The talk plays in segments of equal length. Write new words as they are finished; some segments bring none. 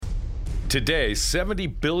Today,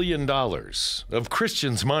 $70 billion of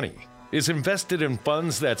Christians' money is invested in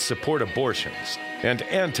funds that support abortions and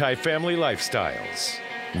anti-family lifestyles.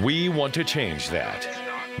 We want to change that.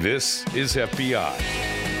 This is FBI,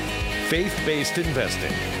 Faith-Based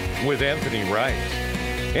Investing, with Anthony Wright.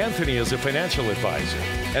 Anthony is a financial advisor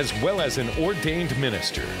as well as an ordained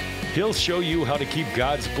minister. He'll show you how to keep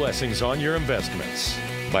God's blessings on your investments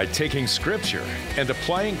by taking scripture and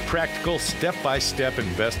applying practical step-by-step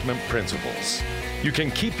investment principles. You can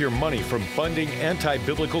keep your money from funding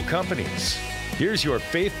anti-biblical companies. Here's your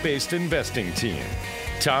faith-based investing team,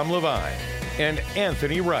 Tom Levine and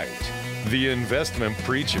Anthony Wright, the investment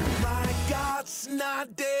preacher. My God's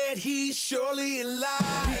not dead, he's surely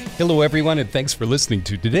alive. Hello, everyone, and thanks for listening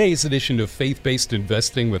to today's edition of Faith-Based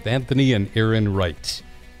Investing with Anthony and Aaron Wright.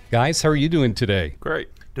 Guys, how are you doing today? Great.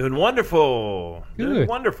 Doing wonderful. Good. Doing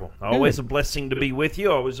wonderful. Always a blessing to be with you.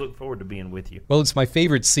 I always look forward to being with you. Well, it's my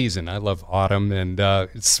favorite season. I love autumn, and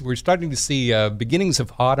we're starting to see beginnings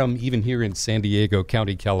of autumn even here in San Diego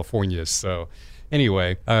County, California. So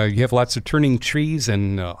anyway, you have lots of turning trees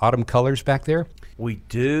and autumn colors back there? We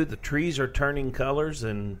do. The trees are turning colors,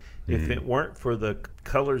 and if it weren't for the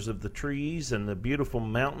colors of the trees and the beautiful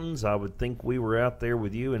mountains, I would think we were out there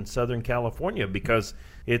with you in Southern California, because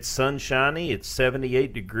it's sunshiny, it's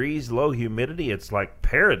 78 degrees, low humidity. It's like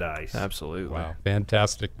paradise. Absolutely. Wow,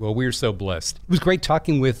 fantastic. Well, we're so blessed. It was great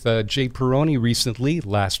talking with Jay Peroni recently,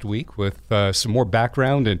 last week, with some more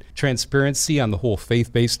background and transparency on the whole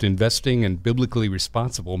faith-based investing and biblically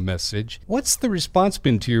responsible message. What's the response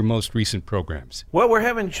been to your most recent programs? Well, we're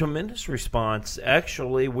having tremendous response.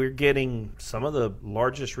 Actually, we're getting some of the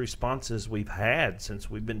largest responses we've had since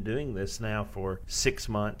we've been doing this now for 6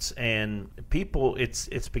 months. And people,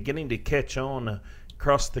 it's beginning to catch on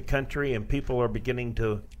across the country, and people are beginning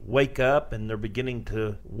to wake up, and they're beginning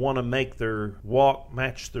to want to make their walk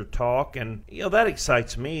match their talk. And that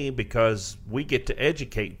excites me, because we get to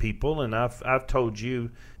educate people. And I've told you,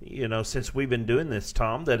 since we've been doing this,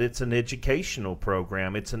 Tom, that it's an educational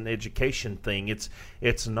program. It's an education thing.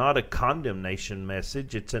 It's not a condemnation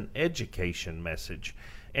message. It's an education message.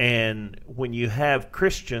 And when you have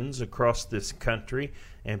Christians across this country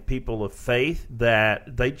and people of faith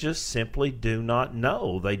that they just simply do not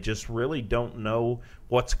know, they just really don't know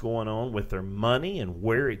what's going on with their money and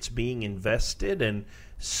where it's being invested. And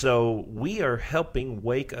so we are helping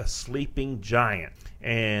wake a sleeping giant.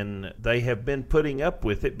 And they have been putting up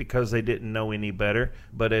with it because they didn't know any better.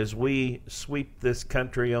 But as we sweep this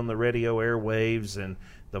country on the radio airwaves, and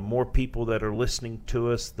the more people that are listening to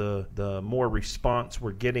us, the more response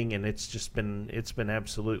we're getting, and it's been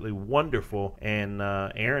absolutely wonderful. And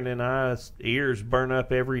Aaron and I's ears burn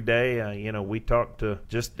up every day. We talk to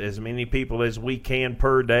just as many people as we can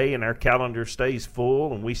per day, and our calendar stays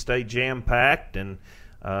full, and we stay jam-packed, and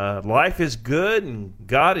life is good, and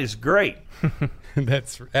God is great.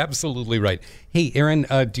 That's absolutely right. Hey, Aaron,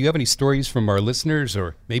 do you have any stories from our listeners,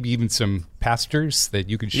 or maybe even some pastors that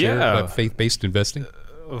you could share about faith-based investing?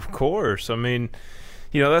 Of course. I mean,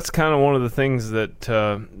 that's kind of one of the things that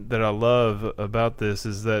I love about this,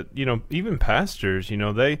 is that, even pastors,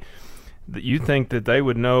 you think that they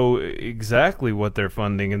would know exactly what they're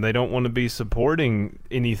funding, and they don't want to be supporting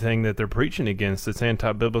anything that they're preaching against that's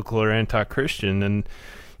anti-biblical or anti-Christian. And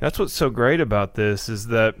that's what's so great about this, is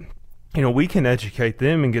that, we can educate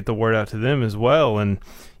them and get the word out to them as well. And,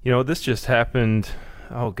 this just happened,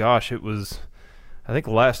 it was, I think,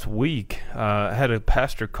 last week. I had a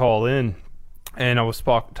pastor call in, and I was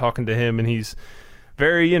talking to him, and he's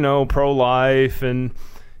very, pro-life, and,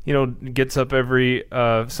 gets up every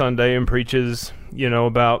Sunday and preaches,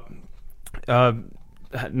 about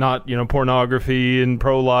not, pornography and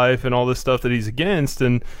pro-life and all this stuff that he's against.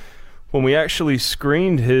 And when we actually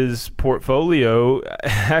screened his portfolio,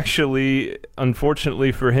 actually,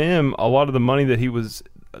 unfortunately for him, a lot of the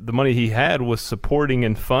money he had was supporting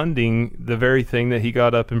and funding the very thing that he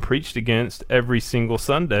got up and preached against every single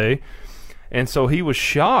Sunday. And so he was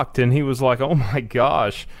shocked, and he was like, oh my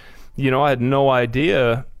gosh, I had no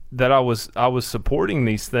idea that I was supporting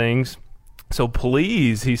these things. So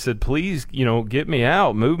please, he said, please, get me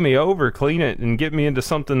out, move me over, clean it, and get me into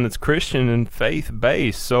something that's Christian and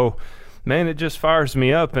faith-based. So, man, it just fires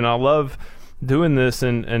me up, and I love doing this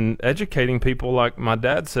and educating people. Like my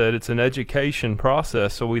dad said, it's an education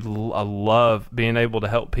process. So I love being able to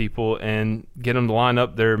help people and get them to line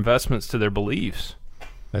up their investments to their beliefs.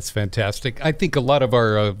 That's fantastic. I think a lot of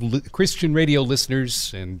our Christian radio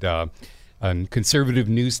listeners and conservative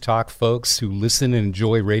news talk folks who listen and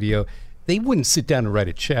enjoy radio, they wouldn't sit down and write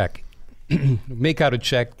a check, make out a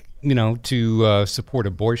check, to support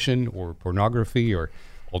abortion or pornography or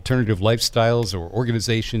alternative lifestyles or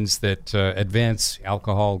organizations that advance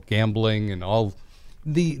alcohol, gambling, and all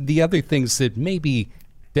the other things that may be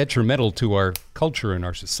detrimental to our culture and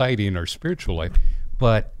our society and our spiritual life.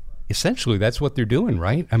 But essentially, that's what they're doing,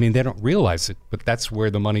 right? I mean, they don't realize it, but that's where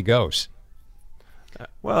the money goes.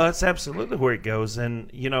 Well, that's absolutely where it goes. And,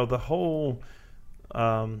 the whole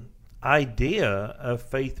idea of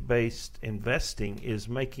faith-based investing is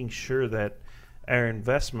making sure that our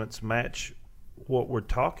investments match what we're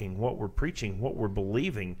talking, what we're preaching, what we're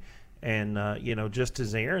believing. And, just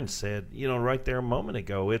as Aaron said, right there a moment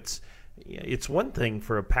ago, it's one thing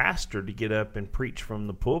for a pastor to get up and preach from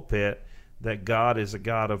the pulpit that God is a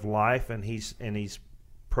God of life, and he's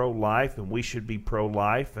pro-life, and we should be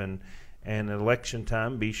pro-life, and at election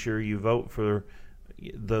time, be sure you vote for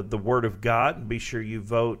the Word of God, and be sure you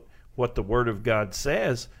vote what the Word of God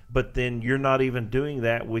says. But then you're not even doing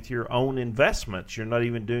that with your own investments. You're not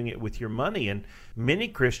even doing it with your money. And many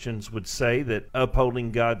Christians would say that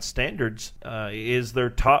upholding God's standards is their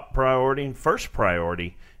top priority and first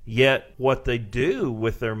priority. Yet what they do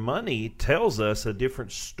with their money tells us a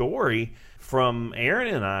different story from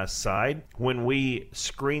Aaron and I's side. When we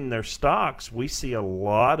screen their stocks, we see a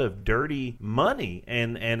lot of dirty money,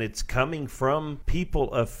 and it's coming from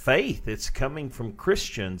people of faith. It's coming from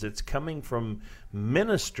Christians. It's coming from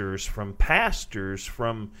ministers, from pastors,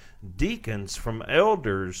 from deacons, from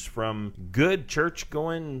elders, from good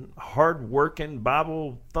church-going, hard-working,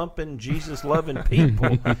 Bible-thumping, Jesus-loving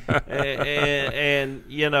people. and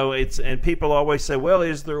people always say, well,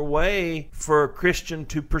 is there a way for a Christian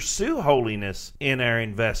to pursue holiness in our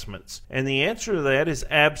investments? And the answer to that is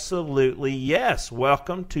absolutely yes.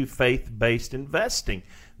 Welcome to faith-based investing.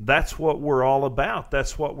 That's what we're all about.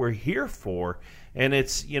 That's what we're here for. And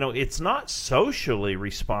it's not socially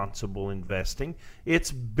responsible investing.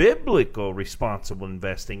 It's biblical responsible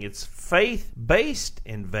investing. It's faith-based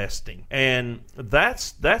investing. And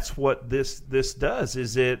that's what this does,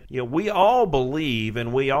 is we all believe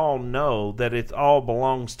and we all know that it all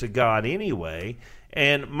belongs to God anyway.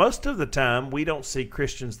 And most of the time, we don't see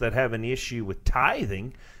Christians that have an issue with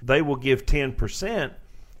tithing. They will give 10%.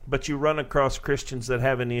 But you run across Christians that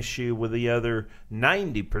have an issue with the other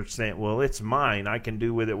 90%. Well, it's mine. I can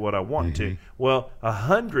do with it what I want to. Well,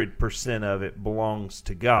 100% of it belongs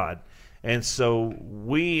to God. And so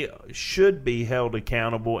we should be held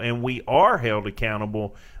accountable, and we are held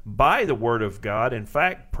accountable by the Word of God. In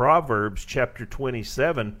fact, Proverbs chapter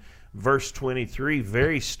 27, verse 23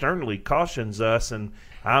 very sternly cautions us, and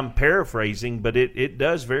I'm paraphrasing, but it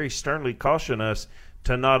does very sternly caution us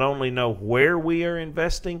to not only know where we are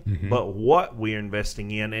investing, but what we are investing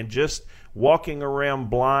in. And just walking around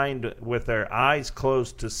blind with our eyes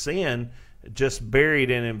closed to sin, just buried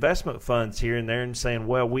in investment funds here and there and saying,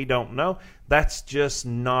 well, we don't know, that's just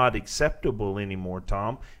not acceptable anymore,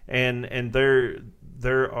 Tom. And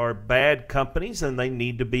there are bad companies, and they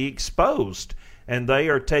need to be exposed. And they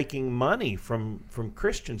are taking money from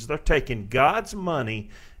Christians. They're taking God's money,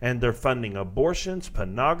 and they're funding abortions,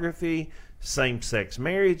 pornography, same-sex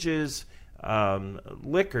marriages,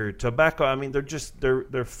 liquor, tobacco. I mean,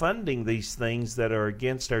 they're funding these things that are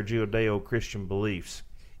against our Judeo-Christian beliefs.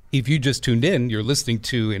 If you just tuned in, you're listening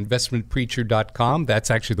to investmentpreacher.com. That's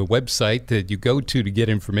actually the website that you go to get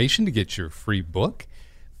information, to get your free book.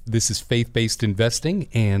 This is Faith-Based Investing,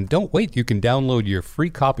 and don't wait. You can download your free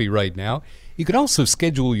copy right now. You can also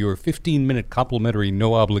schedule your 15-minute complimentary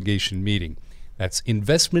no-obligation meeting. That's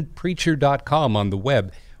investmentpreacher.com on the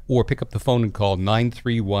web, or pick up the phone and call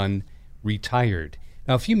 931-RETIRED.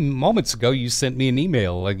 Now, a few moments ago, you sent me an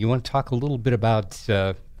email. You want to talk a little bit about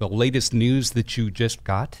the latest news that you just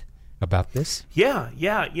got about this? Yeah.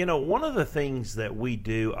 One of the things that we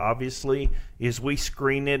do, obviously, is we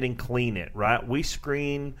screen it and clean it, right? We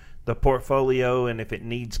screen the portfolio, and if it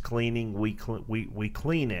needs cleaning, we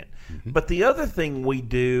clean it. But the other thing we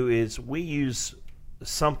do is we use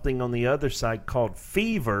something on the other side called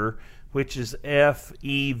Fever, which is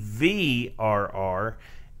FEVRR,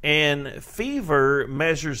 and Fever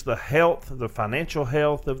measures the health, the financial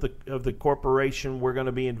health of the corporation we're going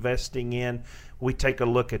to be investing in. We take a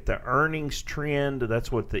look at the earnings trend.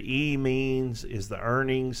 That's what the E means, is the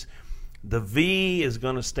earnings. The V is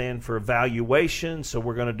going to stand for valuation, so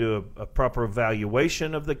we're going to do a proper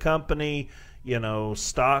evaluation of the company.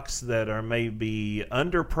 Stocks that are maybe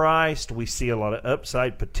underpriced, we see a lot of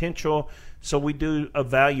upside potential, so we do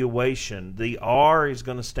evaluation. The R is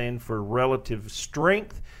going to stand for relative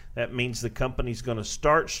strength. That means the company's going to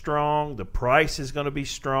start strong, the price is going to be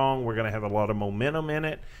strong, we're going to have a lot of momentum in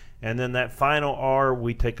it. And then that final R,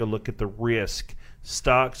 we take a look at the risk.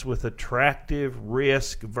 stocks with attractive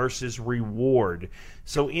risk versus reward.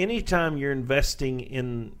 So anytime you're investing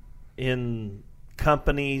in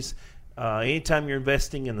companies, anytime you're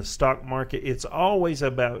investing in the stock market, it's always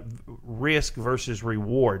about risk versus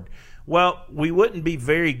reward. Well, we wouldn't be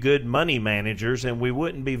very good money managers and we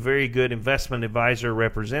wouldn't be very good investment advisor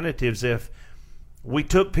representatives if we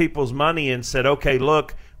took people's money and said, okay,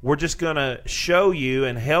 look, we're just going to show you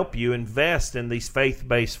and help you invest in these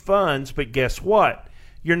faith-based funds, but guess what?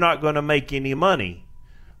 You're not going to make any money.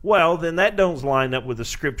 Well, then that don't line up with the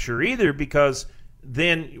Scripture either, because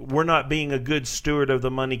then we're not being a good steward of the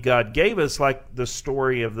money God gave us, like the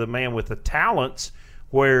story of the man with the talents,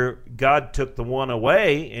 where God took the one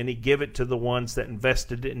away and he gave it to the ones that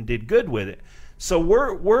invested it and did good with it. So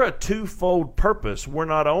we're a twofold purpose. We're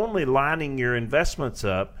not only lining your investments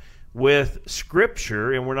up with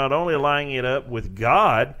Scripture, and we're not only lining it up with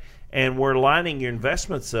God, and we're lining your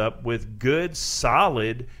investments up with good,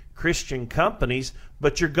 solid Christian companies,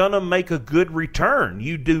 but you're going to make a good return.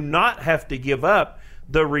 You do not have to give up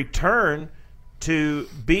the return to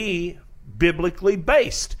be biblically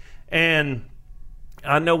based. And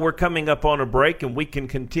I know we're coming up on a break, and we can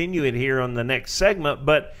continue it here on the next segment,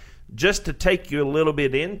 but just to take you a little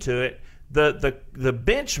bit into it, the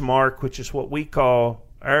benchmark, which is what we call,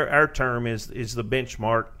 our term is the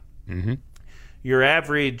benchmark. Mm-hmm. Your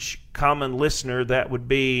average common listener, that would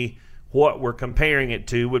be what we're comparing it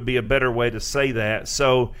to, would be a better way to say that.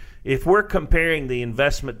 So if we're comparing the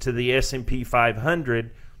investment to the S&P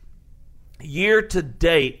 500, year to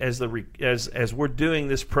date, as we're doing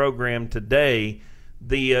this program today,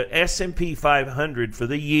 the S&P 500 for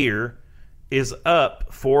the year is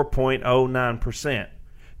up 4.09%.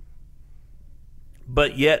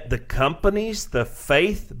 But yet the companies, the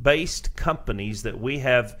faith-based companies that we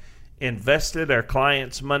have invested our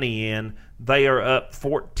clients' money in, they are up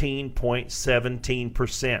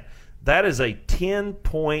 14.17%. That is a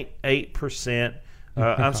 10.8%.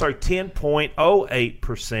 I'm sorry,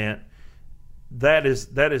 10.08%. That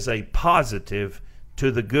is a positive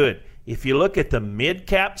to the good. If you look at the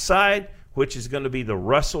mid-cap side, which is going to be the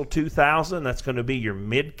Russell 2000, that's going to be your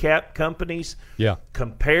mid-cap companies. Yeah.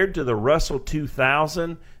 Compared to the Russell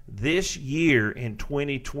 2000, this year in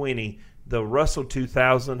 2020, the Russell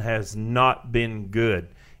 2000 has not been good.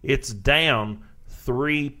 It's down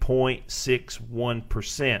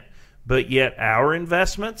 3.61%. But yet our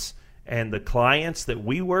investments and the clients that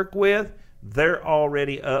we work with, they're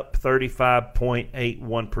already up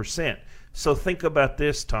 35.81%. So think about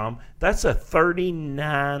this, Tom. That's a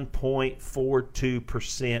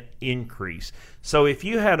 39.42% increase. So if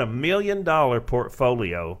you had $1 million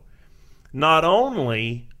portfolio, not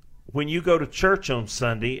only when you go to church on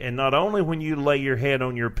Sunday, and not only when you lay your head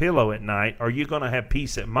on your pillow at night, are you going to have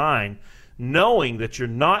peace of mind, knowing that you're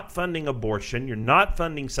not funding abortion, you're not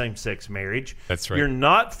funding same-sex marriage, That's right. You're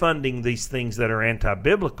not funding these things that are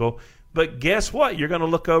anti-biblical, but guess what? You're going to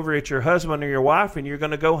look over at your husband or your wife and you're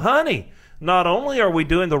going to go, honey, not only are we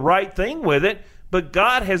doing the right thing with it, but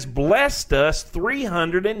God has blessed us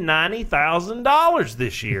 $390,000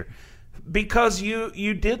 this year because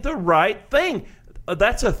you did the right thing.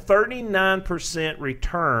 That's a 39%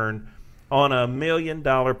 return on a $1 million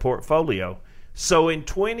portfolio. So in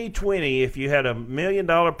 2020, if you had a $1 million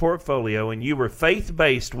portfolio and you were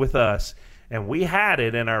faith-based with us, and we had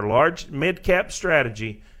it in our large mid-cap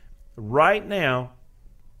strategy, right now,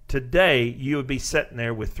 today, you would be sitting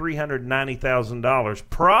there with $390,000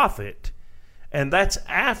 profit, and that's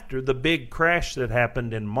after the big crash that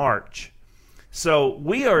happened in March. So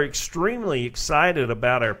we are extremely excited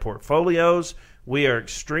about our portfolios. We are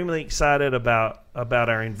extremely excited about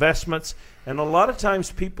our investments. And a lot of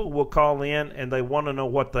times people will call in and they want to know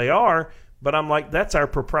what they are, but I'm like, that's our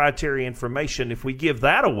proprietary information. If we give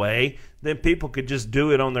that away, then people could just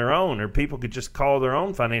do it on their own, or people could just call their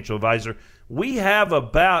own financial advisor. We have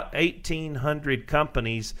about 1,800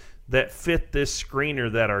 companies that fit this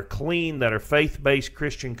screener, that are clean, that are faith-based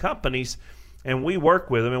Christian companies, and we work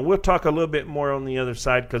with them. And we'll talk a little bit more on the other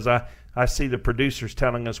side because I see the producers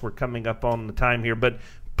telling us we're coming up on the time here. But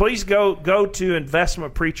please go to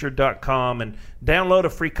investmentpreacher.com and download a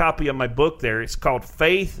free copy of my book there. It's called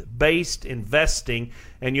Faith-Based Investing,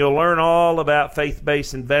 and you'll learn all about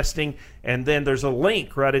faith-based investing. And then there's a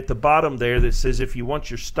link right at the bottom there that says if you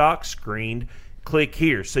want your stock screened, click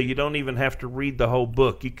here. So you don't even have to read the whole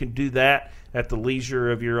book. You can do that at the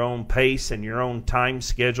leisure of your own pace and your own time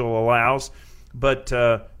schedule allows. But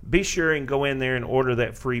be sure and go in there and order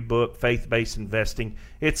that free book, Faith-Based Investing.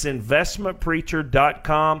 It's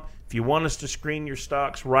investmentpreacher.com. If you want us to screen your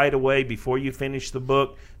stocks right away before you finish the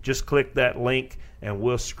book, just click that link and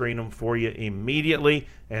we'll screen them for you immediately.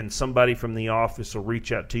 And somebody from the office will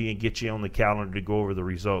reach out to you and get you on the calendar to go over the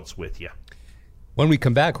results with you. When we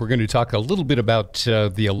come back, we're going to talk a little bit about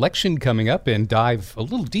the election coming up and dive a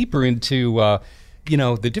little deeper into,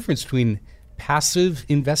 the difference between passive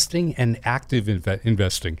investing and active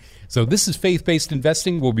investing. So this is Faith-Based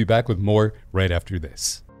Investing. We'll be back with more right after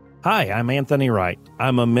this. Hi, I'm Anthony Wright.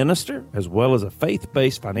 I'm a minister as well as a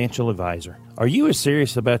faith-based financial advisor. Are you as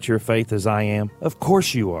serious about your faith as I am? Of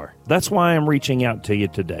course you are. That's why I'm reaching out to you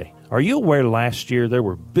today. Are you aware last year there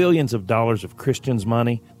were billions of dollars of Christians'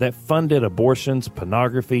 money that funded abortions,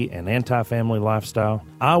 pornography, and anti-family lifestyle?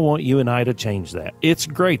 I want you and I to change that. It's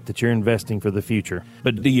great that you're investing for the future,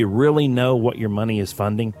 but do you really know what your money is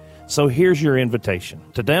funding? So here's your invitation.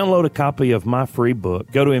 To download a copy of my free book,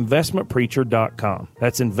 go to investmentpreacher.com.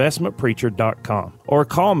 That's investmentpreacher.com. Or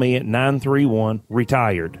call me at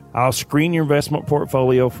 931-RETIRED. I'll screen your investment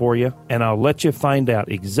portfolio for you, and I'll let you find out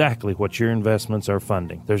exactly what your investments are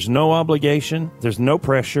funding. There's no obligation. There's no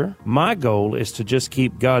pressure. My goal is to just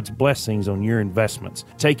keep God's blessings on your investments,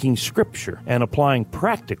 taking Scripture and applying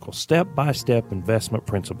practical step-by-step investment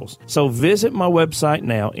principles. So visit my website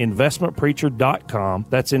now, investmentpreacher.com.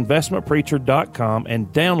 That's investmentpreacher.com,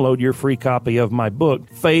 and download your free copy of my book,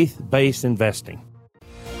 Faith-Based Investing.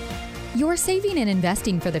 You're saving and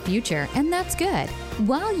investing for the future, and that's good.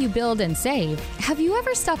 While you build and save, have you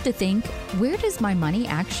ever stopped to think, where does my money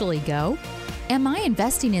actually go? Am I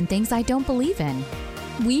investing in things I don't believe in?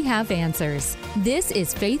 We have answers. This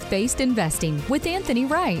is Faith-Based Investing with Anthony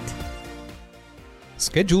Wright.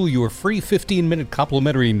 Schedule your free 15-minute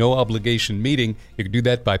complimentary no-obligation meeting. You can do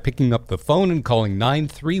that by picking up the phone and calling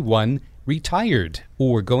 931-RETIRED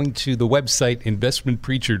or going to the website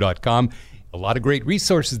investmentpreacher.com. A lot of great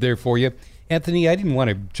resources there for you. Anthony, I didn't want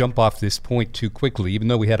to jump off this point too quickly, even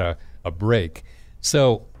though we had a break.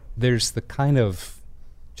 So there's the kind of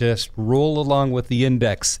just roll along with the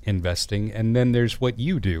index investing, and then there's what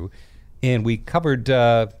you do. And we covered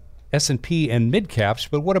S&P and mid-caps,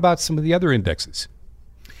 but what about some of the other indexes?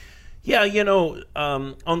 Yeah,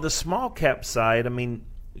 on the small cap side, I mean,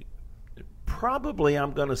 probably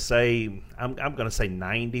I'm going to say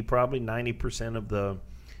 90% of the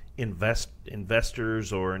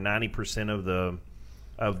investors or 90%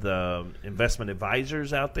 of the investment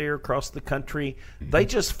advisors out there across the country, they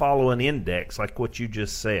just follow an index like what you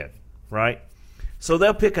just said, right? So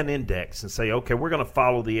they'll pick an index and say, okay, we're going to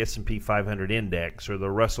follow the S&P 500 index or the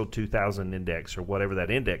Russell 2000 index or whatever that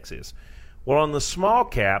index is. Well, on the small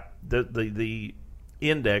cap, the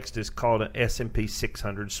indexed is called an S&P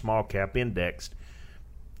 600 small cap indexed.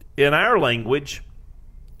 In our language,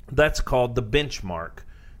 that's called the benchmark.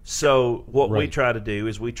 So what we try to do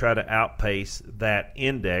is we try to outpace that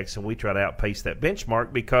index and we try to outpace that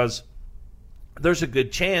benchmark, because there's a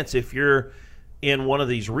good chance if you're in one of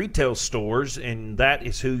these retail stores and that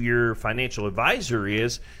is who your financial advisor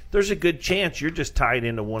is, there's a good chance you're just tied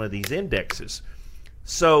into one of these indexes.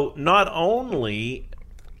 So not only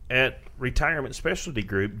at Retirement Specialty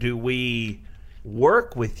Group do we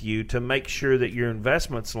work with you to make sure that your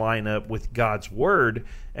investments line up with God's Word,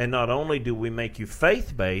 and not only do we make you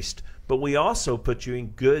faith-based, but we also put you in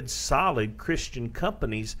good, solid Christian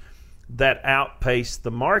companies that outpace the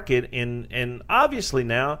market. And obviously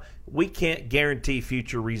now we can't guarantee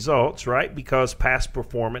future results, right? Because past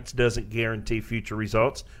performance doesn't guarantee future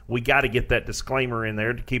results. We got to get that disclaimer in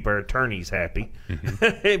there to keep our attorneys happy.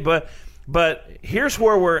 Mm-hmm. But here's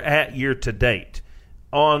where we're at year to date.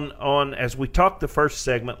 On as we talked the first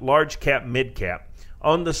segment, large cap, mid cap.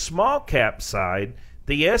 On the small cap side,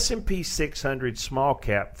 the S&P 600 small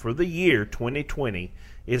cap for the year 2020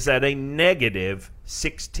 is at a negative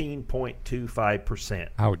 16.25%.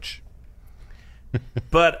 Ouch.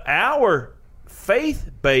 But our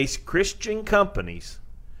faith-based Christian companies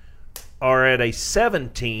are at a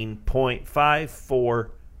 17.54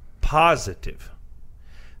 positive.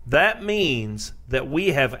 That means that we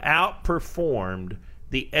have outperformed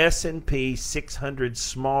the S&P 600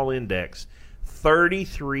 small index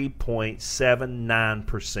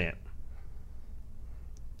 33.79%.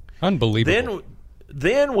 Unbelievable.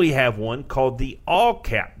 Then we have one called the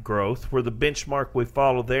all-cap growth, where the benchmark we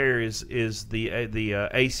follow there is the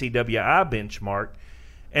ACWI benchmark.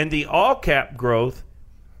 And the all-cap growth,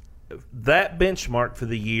 that benchmark for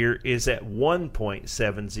the year is at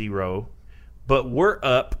 1.70, but we're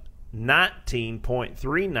up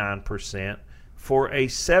 19.39% for a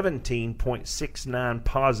 17.69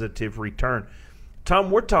 positive return.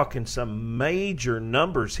 Tom, we're talking some major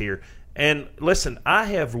numbers here. And listen, I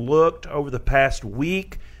have looked over the past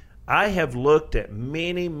week, I have looked at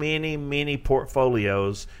many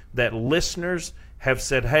portfolios that listeners have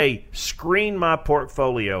said, hey, screen my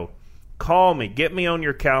portfolio. Call me. Get me on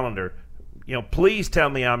your calendar. Please tell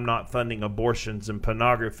me I'm not funding abortions and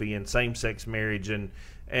pornography and same-sex marriage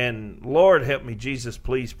and Lord help me, Jesus,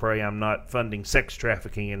 please pray I'm not funding sex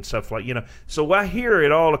trafficking and stuff So I hear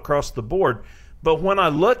it all across the board. But when I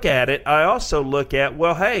look at it, I also look at,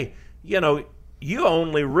 well, hey, you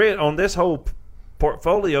only on this whole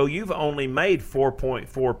portfolio, you've only made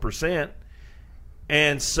 4.4%.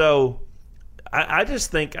 And so I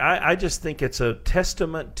just think it's a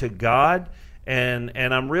testament to God, and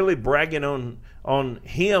I'm really bragging on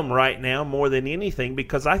him right now more than anything,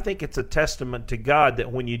 because I think it's a testament to God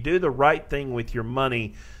that when you do the right thing with your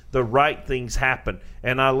money, the right things happen.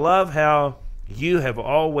 And I love how you have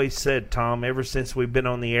always said, Tom, ever since we've been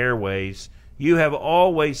on the airways, you have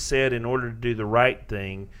always said in order to do the right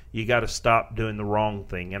thing, you got to stop doing the wrong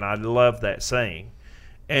thing. And I love that saying.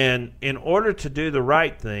 And in order to do the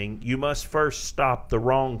right thing, you must first stop the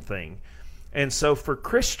wrong thing. And so for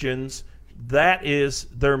Christians, that is,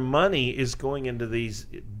 their money is going into these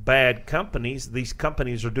bad companies. These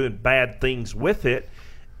companies are doing bad things with it,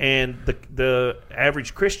 and the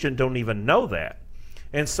average Christian don't even know that.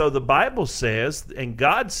 And so the Bible says, and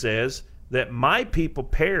God says, that my people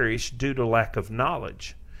perish due to lack of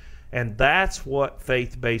knowledge. And that's what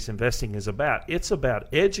faith-based investing is about. It's about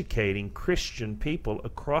educating Christian people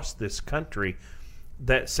across this country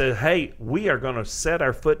that say, hey, we are going to set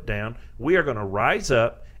our foot down, we are going to rise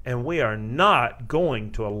up, and we are not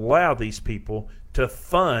going to allow these people to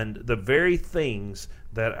fund the very things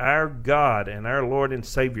that our God and our Lord and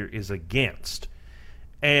Savior is against.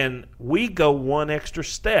 And we go one extra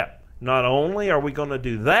step. Not only are we going to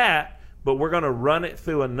do that, but we're going to run it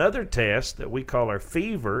through another test that we call our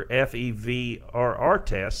FEVR, F-E-V-R-R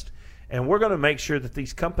test, and we're going to make sure that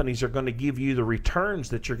these companies are going to give you the returns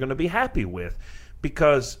that you're going to be happy with.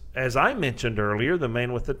 Because, as I mentioned earlier, the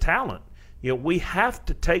man with the talent, we have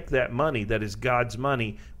to take that money that is God's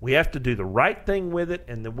money, we have to do the right thing with it,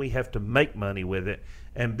 and then we have to make money with it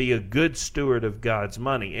and be a good steward of God's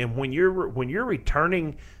money. And when you're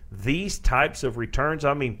returning these types of returns,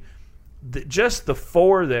 I mean, just the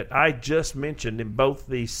four that I just mentioned in both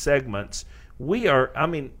these segments,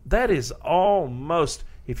 that is almost,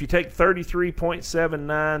 if you take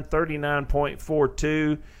 33.79,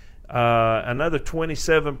 39.42, another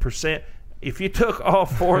 27%, if you took all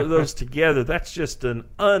four of those together, that's just an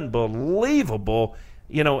unbelievable,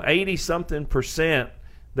 80-something percent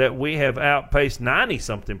that we have outpaced,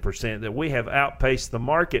 90-something percent that we have outpaced the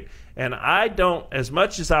market. And I don't, as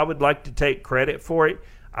much as I would like to take credit for it,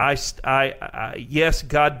 yes,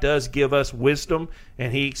 God does give us wisdom,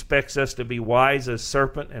 and He expects us to be wise as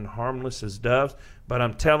serpent and harmless as doves. But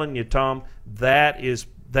I'm telling you, Tom, that is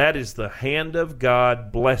the hand of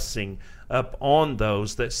God blessing up on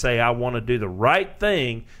those that say, I want to do the right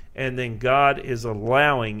thing, and then God is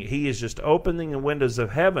allowing, He is just opening the windows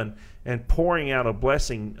of heaven and pouring out a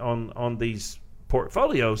blessing on these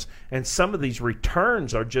portfolios, and some of these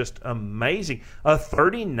returns are just amazing. A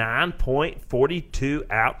 39.42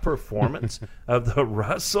 outperformance of the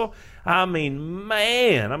Russell.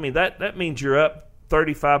 That means you're up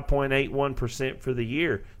 35.81% for the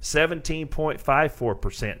year,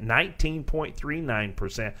 17.54%,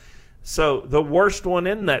 19.39%. So the worst one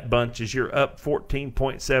in that bunch is you're up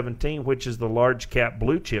 14.17, which is the large cap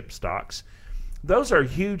blue chip stocks. Those are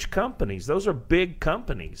huge companies. Those are big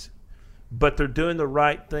companies. But they're doing the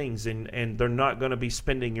right things, and they're not going to be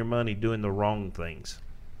spending your money doing the wrong things.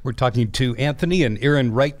 We're talking to Anthony and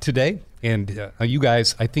Aaron Wright today. And you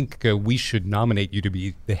guys, I think we should nominate you to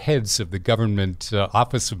be the heads of the government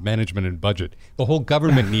Office of Management and Budget. The whole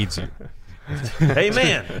government needs you.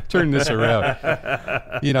 Amen. Turn this around.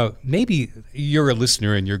 Maybe you're a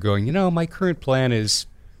listener and you're going, my current plan is,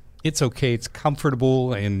 it's okay, it's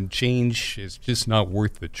comfortable, and change is just not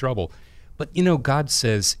worth the trouble. But, God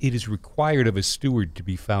says it is required of a steward to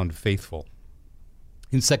be found faithful.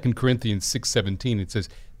 In 2 Corinthians 6:17, it says,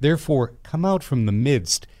 therefore, come out from the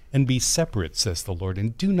midst and be separate, says the Lord,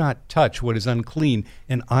 and do not touch what is unclean,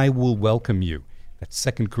 and I will welcome you. That's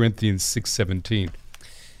 2 Corinthians 6:17.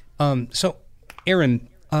 So, Aaron,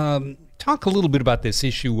 talk a little bit about this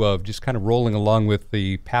issue of just kind of rolling along with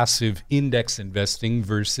the passive index investing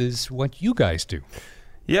versus what you guys do.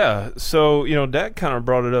 Yeah, so, Dad kind of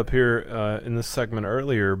brought it up here in this segment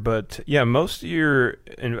earlier, but yeah, most of your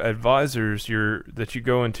advisors that you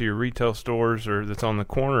go into your retail stores or that's on the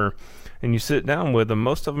corner and you sit down with them,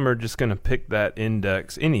 most of them are just going to pick that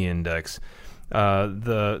index, any index.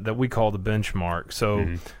 that we call the benchmark.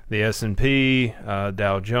 So the S&P,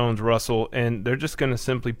 Dow Jones, Russell, and they're just going to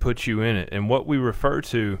simply put you in it. And what we refer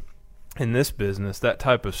to in this business, that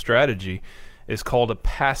type of strategy, is called a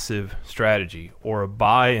passive strategy or a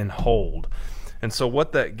buy and hold. And so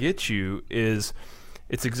what that gets you is,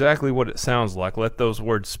 it's exactly what it sounds like. Let those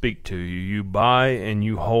words speak to you. You buy and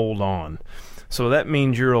you hold on. So that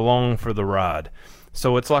means you're along for the ride.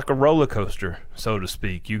 So it's like a roller coaster, so to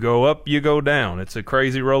speak. You go up, you go down. It's a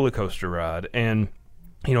crazy roller coaster ride. And,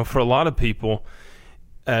 for a lot of people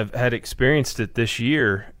have had experienced it this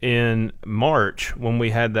year in March when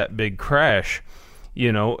we had that big crash,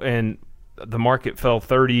 and the market fell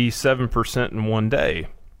 37% in one day.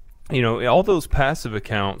 All those passive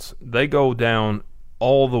accounts, they go down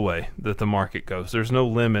all the way that the market goes. There's no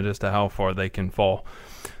limit as to how far they can fall.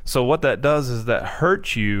 So what that does is that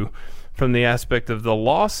hurts you from the aspect of the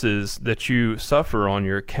losses that you suffer on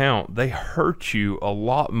your account. They hurt you a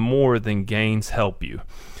lot more than gains help you.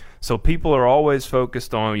 So people are always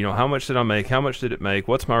focused on, how much did I make? How much did it make?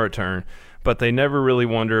 What's my return? But they never really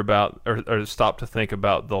wonder about or stop to think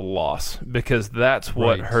about the loss, because that's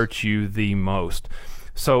what hurts you the most.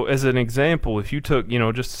 So as an example, if you took,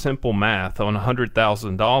 just simple math on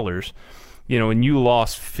 $100,000, and you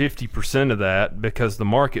lost 50% of that because the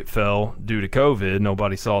market fell due to COVID,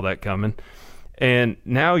 nobody saw that coming, and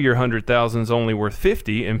now your 100,000 is only worth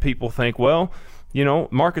 50, and people think, well,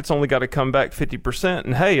 market's only got to come back 50%,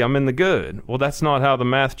 and hey, I'm in the good. Well, that's not how the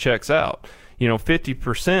math checks out.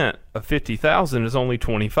 50% of 50,000 is only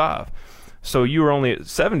 25. So you were only at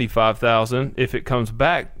 75,000 if it comes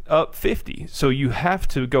back up 50. So you have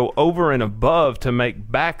to go over and above to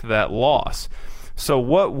make back that loss. So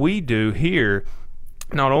what we do here,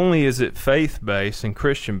 not only is it faith-based and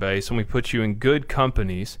Christian-based, and we put you in good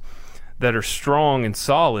companies that are strong and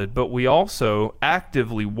solid, but we also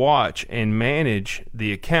actively watch and manage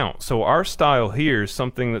the account. So our style here is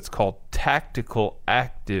something that's called tactical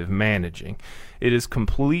active managing. It is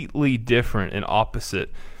completely different and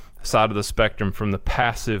opposite side of the spectrum from the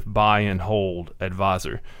passive buy and hold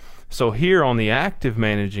advisor. So here on the active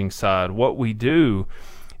managing side, what we do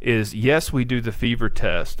is, yes, we do the fever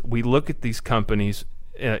test. We look at these companies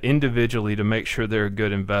individually to make sure they're a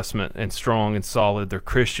good investment and strong and solid. They're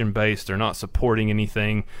Christian based. They're not supporting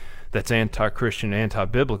anything that's anti-Christian,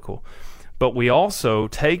 anti-biblical. But we also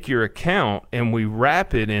take your account and we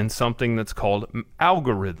wrap it in something that's called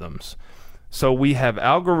algorithms. So we have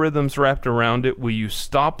algorithms wrapped around it. We use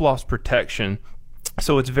stop loss protection.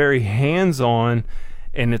 So it's very hands-on,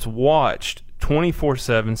 and it's watched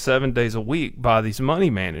 24/7, 7 days a week by these money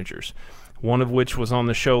managers, one of which was on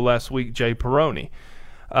the show last week, Jay Peroni.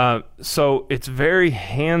 So it's very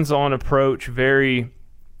hands-on approach, very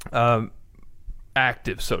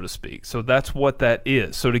active, so to speak. So that's what that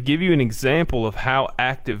is. So to give you an example of how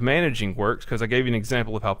active managing works, because I gave you an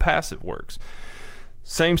example of how passive works,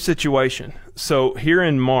 same situation. So here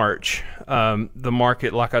in March, the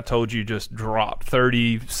market, like I told you, just dropped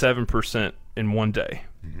 37% in one day.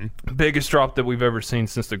 Biggest drop that we've ever seen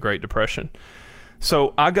since the Great Depression.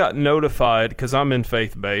 So I got notified, because I'm in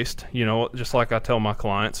faith-based, just like I tell my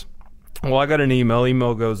clients. Well, I got an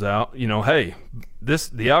email goes out, hey,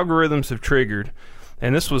 the algorithms have triggered,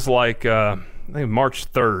 and this was like I think March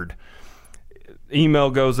 3rd.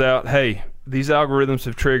 Email goes out, hey, these algorithms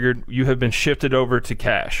have triggered, you have been shifted over to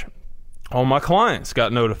cash. All my clients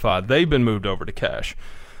got notified, they've been moved over to cash.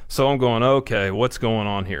 So I'm going, okay, what's going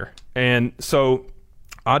on here? And so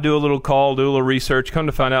I do a little call, do a little research, come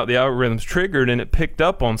to find out the algorithm's triggered, and it picked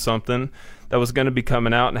up on something that was going to be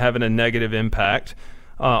coming out and having a negative impact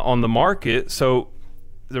on the market. So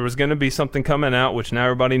there was going to be something coming out, which now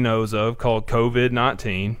everybody knows of, called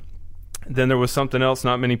COVID-19. Then there was something else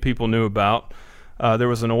not many people knew about. There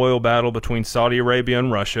was an oil battle between Saudi Arabia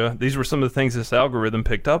and Russia. These were some of the things this algorithm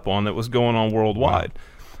picked up on that was going on worldwide. Wow.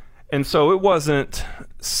 And so it wasn't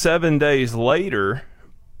 7 days later,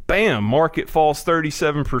 bam, market falls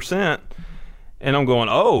 37%. And I'm going,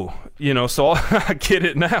 so I get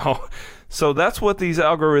it now. So that's what these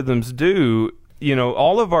algorithms do.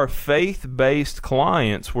 All of our faith-based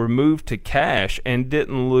clients were moved to cash and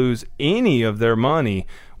didn't lose any of their money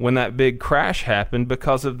when that big crash happened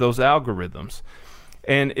because of those algorithms.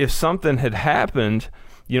 And if something had happened,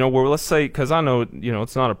 where let's say, because I know,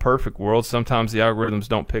 it's not a perfect world. Sometimes the algorithms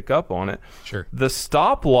don't pick up on it. Sure. The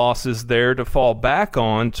stop loss is there to fall back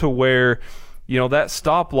on, to where, that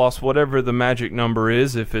stop loss, whatever the magic number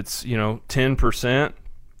is, if it's, 10%,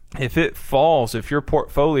 if it falls, if your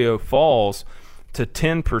portfolio falls to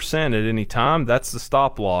 10% at any time, that's the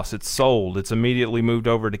stop loss. It's sold. It's immediately moved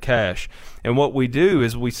over to cash. And what we do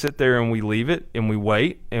is we sit there and we leave it and we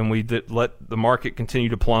wait and we let the market continue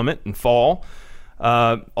to plummet and fall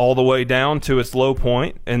all the way down to its low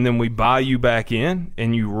point, and then we buy you back in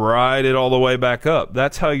and you ride it all the way back up.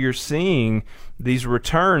 That's how you're seeing these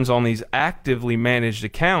returns on these actively managed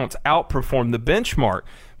accounts outperform the benchmark,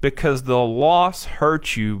 because the loss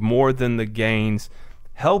hurts you more than the gains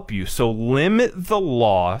help you. So limit the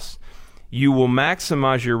loss. You will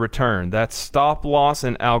maximize your return. That's stop loss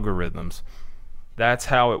and algorithms. That's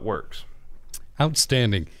how it works.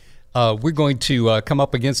 Outstanding. We're going to come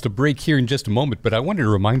up against a break here in just a moment, but I wanted to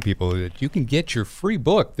remind people that you can get your free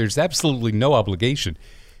book. There's absolutely no obligation.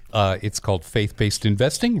 It's called Faith-Based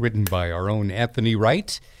Investing, written by our own Anthony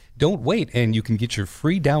Wright. Don't wait, and you can get your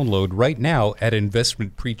free download right now at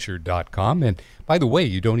investmentpreacher.com. And by the way,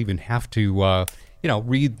 you don't even have to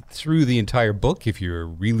read through the entire book. If you're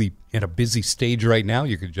really in a busy stage right now,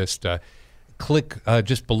 you could just click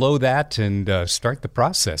just below that and start the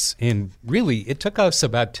process. And really, it took us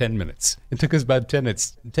about 10 minutes. It took us about 10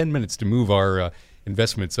 minutes to move our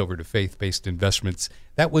investments over to Faith-Based Investments.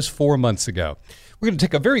 That was 4 months ago. We're going to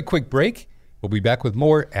take a very quick break. We'll be back with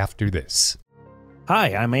more after this.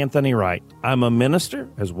 Hi, I'm Anthony Wright. I'm a minister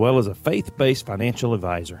as well as a faith-based financial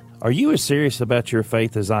advisor. Are you as serious about your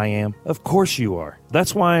faith as I am? Of course you are.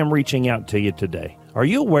 That's why I'm reaching out to you today. Are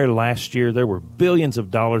you aware last year there were billions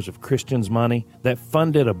of dollars of Christians' money that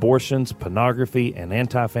funded abortions, pornography, and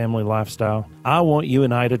anti-family lifestyle? I want you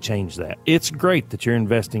and I to change that. It's great that you're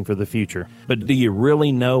investing for the future, but do you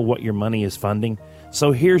really know what your money is funding?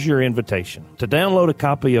 So here's your invitation. To download a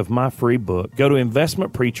copy of my free book, go to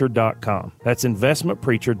investmentpreacher.com. That's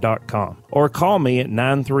investmentpreacher.com. Or call me at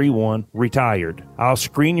 931-RETIRED. I'll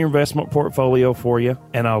screen your investment portfolio for you,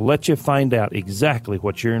 and I'll let you find out exactly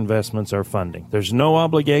what your investments are funding. There's no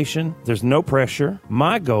obligation. There's no pressure.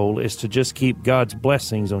 My goal is to just keep God's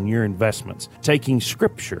blessings on your investments, taking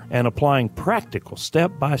Scripture and applying practical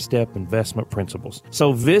step-by-step investment principles.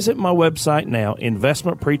 So visit my website now,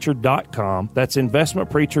 investmentpreacher.com. That's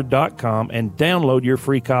investmentpreacher.com, and download your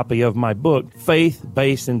free copy of my book,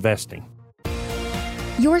 Faith-Based Investing.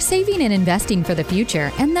 You're saving and investing for the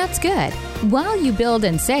future, and that's good. While you build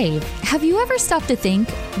and save, have you ever stopped to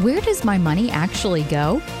think, where does my money actually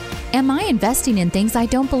go? Am I investing in things I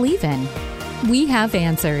don't believe in? We have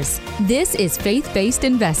answers. This is Faith-Based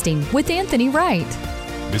Investing with Anthony Wright.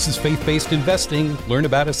 This is Faith-Based Investing. Learn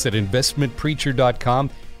about us at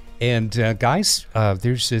investmentpreacher.com. And guys,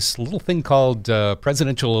 there's this little thing called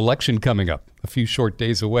presidential election coming up, a few short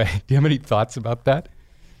days away. Do you have any thoughts about that?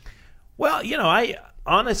 Well,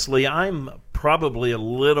 I'm probably a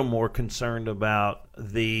little more concerned about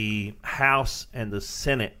the House and the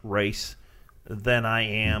Senate race than I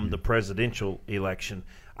am the presidential election.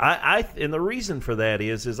 And the reason for that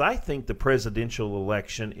is I think the presidential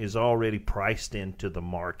election is already priced into the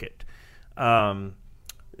market.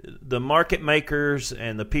 The market makers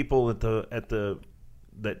and the people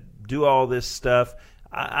that do all this stuff,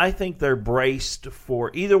 I think they're braced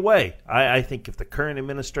for either way. I think if the current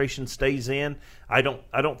administration stays in, I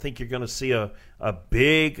don't think you're going to see a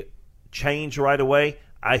big change right away.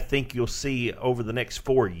 I think you'll see over the next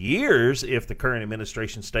 4 years, if the current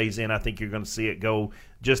administration stays in, I think you're going to see it go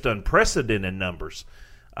just unprecedented numbers.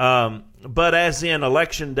 But as in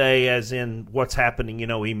election day, as in what's happening,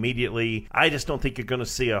 immediately, I just don't think you're going to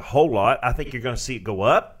see a whole lot. I think you're going to see it go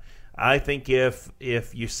up. I think if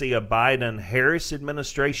you see a Biden-Harris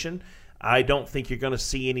administration, I don't think you're going to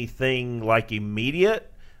see anything like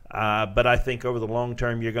immediate. But I think over the long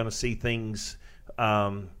term, you're going to see things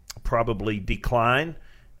probably decline.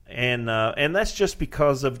 And that's just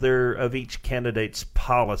because of each candidate's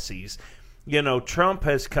policies. Trump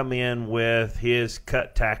has come in with his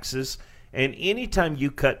cut taxes, and anytime you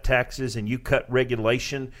cut taxes and you cut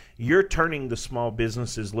regulation, you're turning the small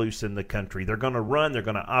businesses loose in the country. They're going to run, they're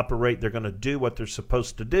going to operate, they're going to do what they're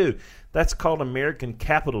supposed to do. That's called American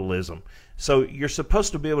capitalism. So you're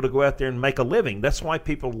supposed to be able to go out there and make a living. That's why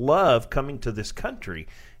people love coming to this country,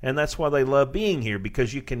 and that's why they love being here,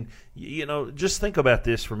 because you can, just think about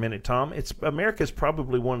this for a minute, Tom. America's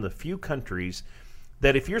probably one of the few countries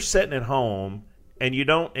that if you're sitting at home and you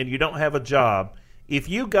don't have a job, if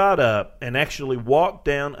you got up and actually walked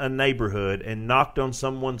down a neighborhood and knocked on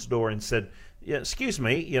someone's door and said, yeah, excuse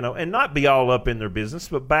me, and not be all up in their business,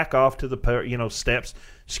 but back off to the steps.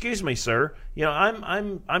 Excuse me, sir.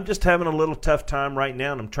 I'm just having a little tough time right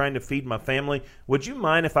now, and I'm trying to feed my family. Would you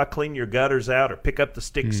mind if I clean your gutters out, or pick up the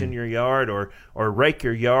sticks in your yard, or rake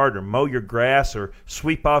your yard, or mow your grass, or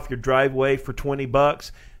sweep off your driveway for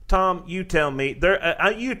 $20? Tom, you tell me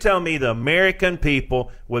the American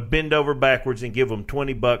people would bend over backwards and give them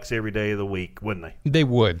 $20 every day of the week, wouldn't they? They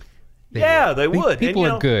would. They would. People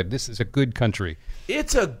and, are good. This is a good country.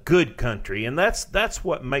 It's a good country, and that's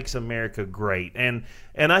what makes America great. And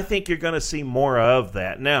I think you're going to see more of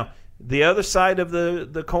that. Now, the other side of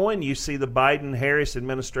the coin, you see the Biden-Harris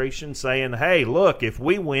administration saying, "Hey, look, if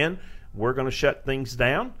we win, we're going to shut things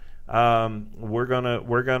down. We're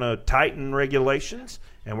gonna tighten regulations,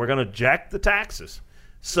 and we're going to jack the taxes."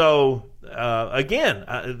 So again,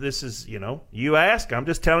 this is, you ask. I'm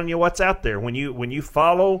just telling you what's out there. When you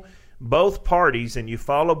follow both parties and you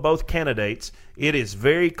follow both candidates, it is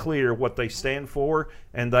very clear what they stand for,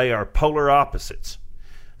 and they are polar opposites.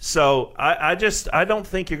 So I don't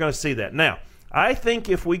think you're going to see that. Now, I think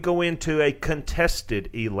if we go into a contested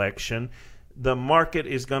election, the market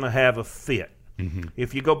is going to have a fit. Mm-hmm.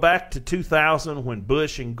 If you go back to 2000 when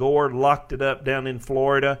Bush and Gore locked it up down in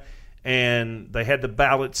Florida and they had the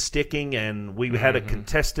ballots sticking and we had a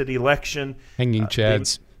contested election. Hanging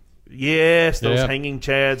chads. Yes, those hanging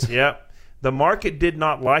chads, yep. The market did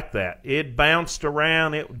not like that. It bounced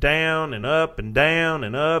around, it down and up and down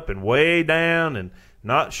and up and way down, and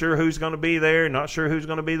not sure who's going to be there, not sure who's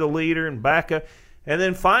going to be the leader, and back up. And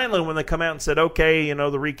then finally when they come out and said, okay,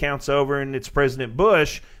 the recount's over and it's President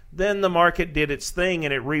Bush, then the market did its thing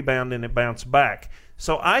and it rebounded and it bounced back.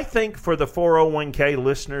 So I think for the 401k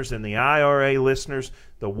listeners and the IRA listeners,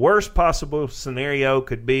 the worst possible scenario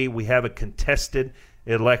could be we have a contested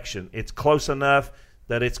election. It's close enough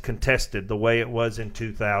that it's contested the way it was in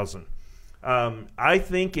 2000. I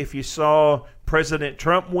think if you saw President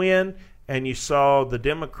Trump win and you saw the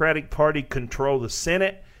Democratic Party control the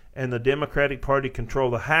Senate and the Democratic Party control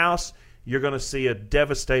the House, you're going to see a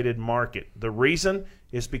devastated market. The reason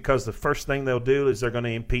is because the first thing they'll do is they're going to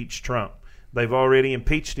impeach Trump. They've already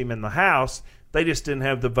impeached him in the House. They just didn't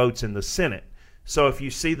have the votes in the Senate. So if you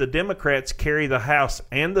see the Democrats carry the House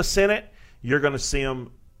and the Senate, you're going to see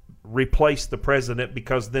them replace the president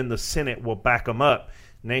because then the Senate will back them up.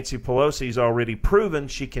 Nancy Pelosi's already proven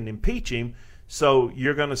she can impeach him, so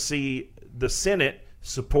you're going to see the Senate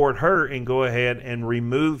support her and go ahead and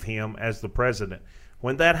remove him as the president.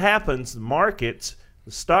 When that happens, the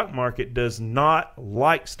stock market does not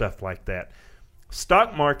like stuff like that.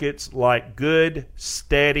 Stock markets like good,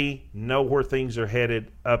 steady, know where things are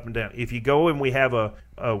headed up and down. If you go and we have a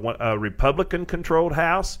Republican-controlled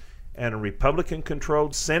House and a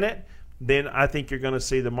Republican-controlled Senate, then I think you're going to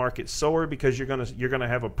see the market soar because you're going to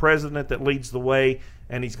have a president that leads the way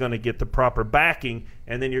and he's going to get the proper backing,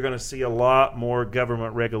 and then you're going to see a lot more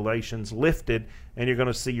government regulations lifted, and you're going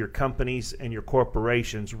to see your companies and your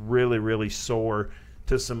corporations really, really soar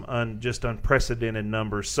to some just unprecedented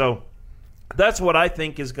numbers. So that's what I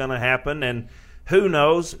think is going to happen, and who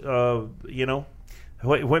knows?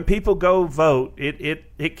 When people go vote,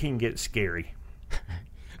 it can get scary.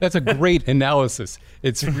 That's a great analysis.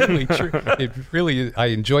 It's really true. I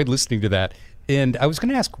enjoyed listening to that. And I was going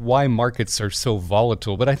to ask why markets are so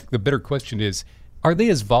volatile, but I think the better question is, are they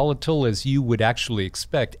as volatile as you would actually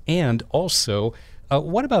expect? And also,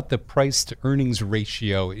 what about the price-to-earnings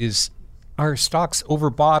ratio? Are stocks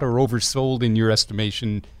overbought or oversold in your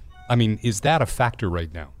estimation? I mean, is that a factor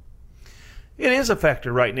right now? It is a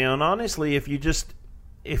factor right now, and honestly, if you just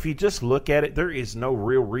look at it, there is no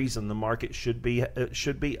real reason the market should be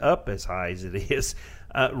up as high as it is.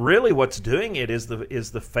 Really, what's doing it is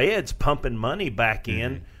the Fed's pumping money back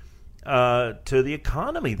in to the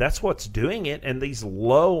economy. That's what's doing it, and these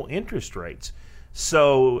low interest rates.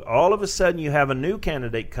 So all of a sudden, you have a new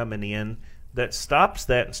candidate coming in that stops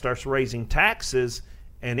that and starts raising taxes,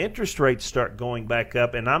 and interest rates start going back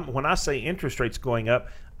up. And when I say interest rates going up,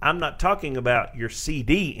 I'm not talking about your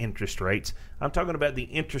CD interest rates. I'm talking about the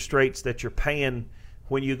interest rates that you're paying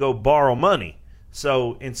when you go borrow money.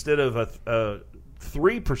 So instead of a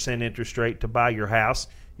 3% interest rate to buy your house,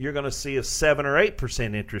 you're going to see a 7 or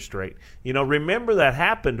 8% interest rate. Remember that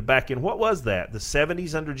happened back in, what was that, the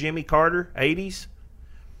 70s under Jimmy Carter, 80s?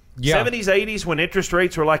 Yeah. 70s, 80s, when interest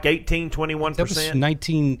rates were like 18, 21%. That was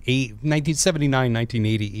 1979,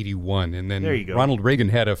 1980, 81. And then there you go. Ronald Reagan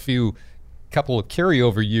had a couple of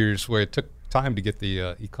carryover years where it took time to get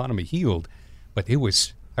the economy healed, but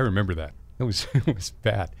I remember that it was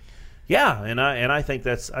bad. Yeah, and I think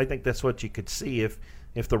that's what you could see if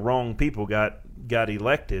the wrong people got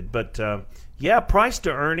elected. But price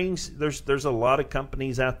to earnings. There's a lot of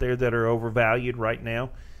companies out there that are overvalued right now.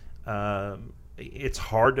 It's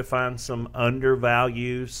hard to find some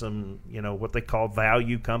undervalue, some what they call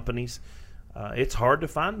value companies. It's hard to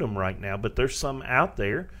find them right now, but there's some out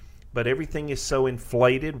there. but everything is so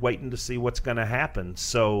inflated, waiting to see what's going to happen.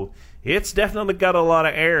 So it's definitely got a lot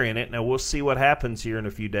of air in it. Now, we'll see what happens here in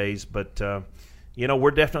a few days, but,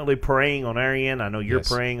 we're definitely praying on our end. I know you're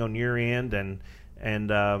praying on your end,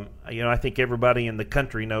 and I think everybody in the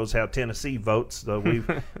country knows how Tennessee votes. Though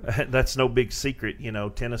that's no big secret.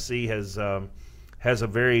 Tennessee has a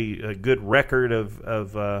very good record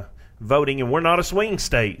of voting, and we're not a swing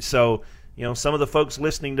state. So, some of the folks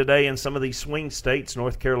listening today in some of these swing states,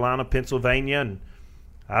 North Carolina, Pennsylvania, and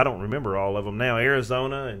I don't remember all of them now,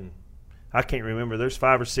 Arizona, and I can't remember. There's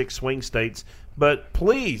 5 or 6 swing states. But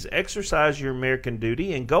please exercise your American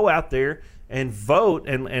duty and go out there and vote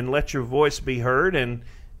and let your voice be heard and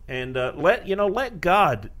let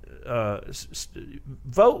God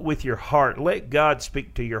vote with your heart. Let God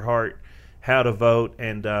speak to your heart how to vote,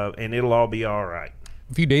 and it'll all be all right.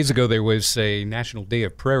 A few days ago, there was a National Day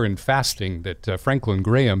of Prayer and Fasting that Franklin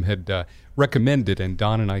Graham had recommended, and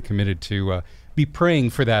Don and I committed to be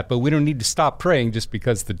praying for that. But we don't need to stop praying just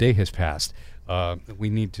because the day has passed. We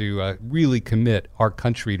need to really commit our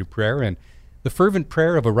country to prayer, and the fervent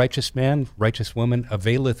prayer of a righteous man, righteous woman,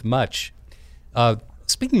 availeth much.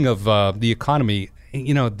 Speaking of the economy,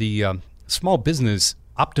 the small business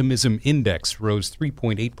optimism index rose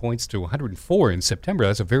 3.8 points to 104 in September.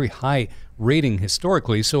 That's a very high rating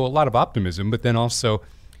historically, so a lot of optimism. But then also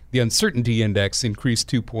the uncertainty index increased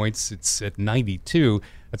 2 points. It's at 92.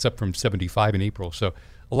 That's up from 75 in April. So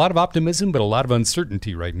a lot of optimism, but a lot of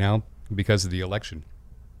uncertainty right now because of the election.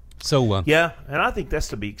 So yeah, and I think that's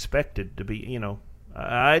to be expected to be,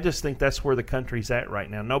 I just think that's where the country's at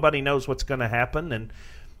right now. Nobody knows what's going to happen, and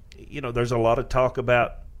there's a lot of talk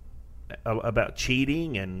about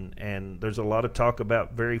cheating, and there's a lot of talk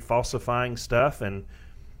about very falsifying stuff, and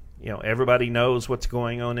everybody knows what's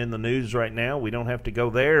going on in the news right now. We don't have to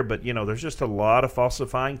go there, but there's just a lot of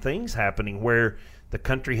falsifying things happening where the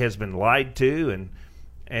country has been lied to,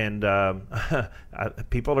 and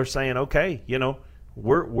people are saying, okay,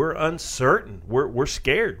 we're uncertain, we're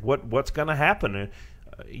scared. What's going to happen?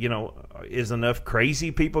 Is enough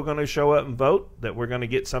crazy people going to show up and vote that we're going to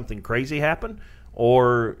get something crazy happen?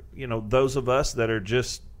 Or, those of us that are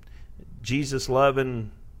just Jesus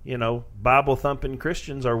loving, Bible thumping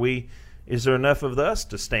Christians, is there enough of us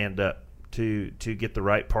to stand up to get the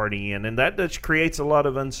right party in? And that just creates a lot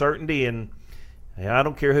of uncertainty, and I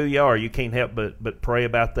don't care who you are, you can't help but pray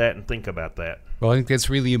about that and think about that. Well, I think that's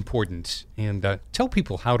really important. And tell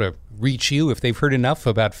people how to reach you if they've heard enough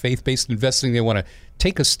about faith-based investing. They want to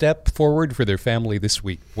take a step forward for their family this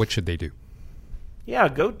week. What should they do? Yeah,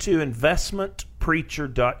 go to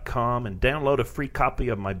investmentpreacher.com and download a free copy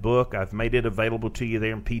of my book. I've made it available to you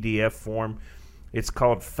there in PDF form. It's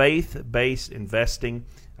called Faith-Based Investing.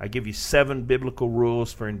 I give you 7 biblical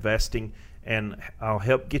rules for investing, and I'll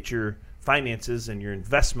help get your finances and your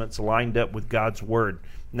investments lined up with God's Word.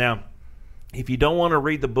 Now, if you don't want to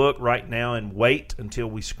read the book right now and wait until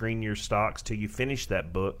we screen your stocks till you finish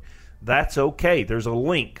that book, that's okay. There's a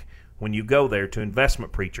link when you go there to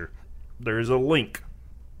Investment Preacher. There is a link.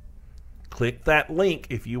 Click that link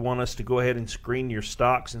if you want us to go ahead and screen your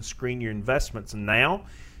stocks and screen your investments now,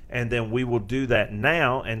 and then we will do that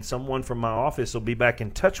now, and someone from my office will be back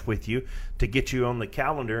in touch with you to get you on the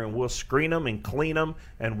calendar, and we'll screen them and clean them,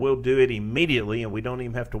 and we'll do it immediately, and we don't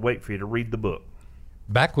even have to wait for you to read the book.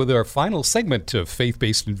 Back with our final segment of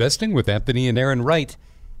Faith-Based Investing with Anthony and Aaron Wright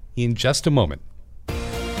in just a moment.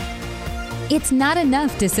 It's not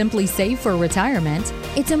enough to simply save for retirement.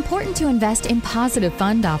 It's important to invest in positive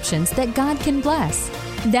fund options that God can bless.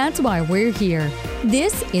 That's why we're here.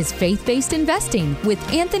 This is Faith-Based Investing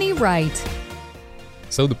with Anthony Wright.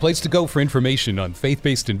 So the place to go for information on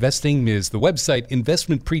faith-based investing is the website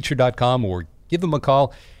investmentpreacher.com, or give them a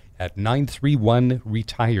call at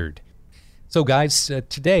 931-RETIRED. So guys,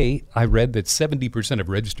 today I read that 70% of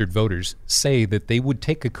registered voters say that they would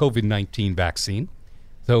take a COVID-19 vaccine.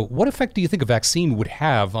 So what effect do you think a vaccine would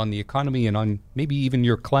have on the economy and on maybe even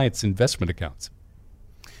your clients' investment accounts?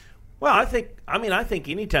 Well, I think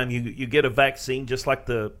anytime you get a vaccine, just like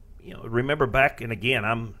remember back, and again,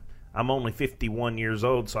 I'm only 51 years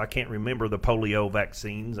old, so I can't remember the polio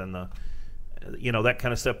vaccines and that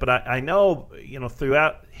kind of stuff. But I know,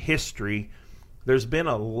 throughout history, there's been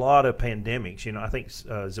a lot of pandemics. I think,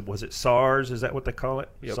 was it SARS? Is that what they call it?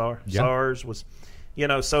 Yep. SARS was,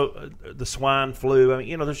 so the swine flu.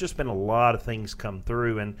 There's just been a lot of things come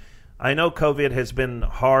through. And I know COVID has been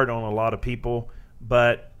hard on a lot of people,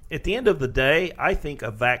 but at the end of the day, I think a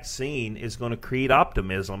vaccine is going to create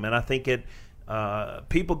optimism. And I think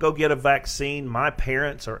people go get a vaccine. My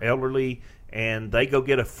parents are elderly, and they go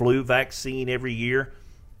get a flu vaccine every year.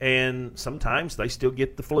 and sometimes they still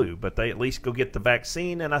get the flu, but they at least go get the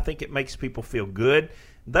vaccine, and I think it makes people feel good.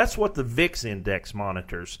 That's what the VIX index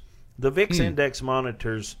monitors. The VIX index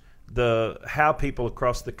monitors how people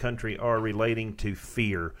across the country are relating to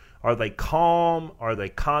fear. Are they calm? Are they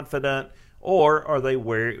confident? Or are they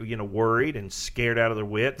worried and scared out of their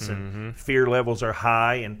wits, and fear levels are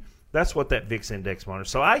high? And that's what that VIX index monitors.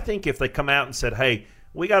 So I think if they come out and said, hey,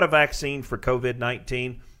 we got a vaccine for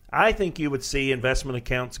COVID-19, I think you would see investment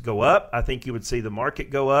accounts go up. I think you would see the market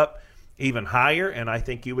go up even higher, and I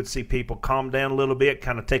think you would see people calm down a little bit,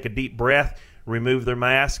 kind of take a deep breath, remove their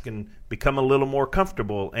mask, and become a little more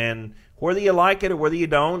comfortable. And whether you like it or whether you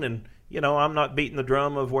don't, and I'm not beating the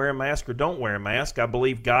drum of wear a mask or don't wear a mask. I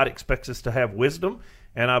believe God expects us to have wisdom,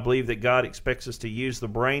 and I believe that God expects us to use the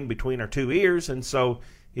brain between our two ears. And so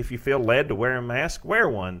if you feel led to wear a mask, wear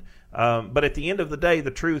one. But at the end of the day,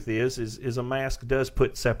 the truth is a mask does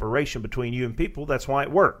put separation between you and people. That's why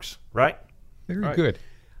it works, right? Very good.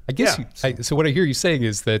 I guess so what I hear you saying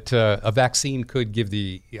is that a vaccine could give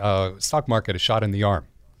the stock market a shot in the arm.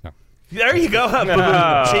 No. There you go. That's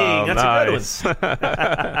nice.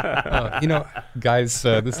 a good one. Guys,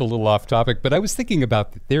 this is a little off topic, but I was thinking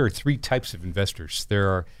about that there are three types of investors. There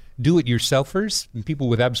are do-it-yourselfers, and people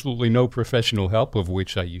with absolutely no professional help, of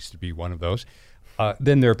which I used to be one of those.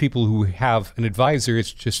 Then there are people who have an advisor.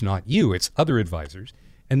 It's just not you. It's other advisors.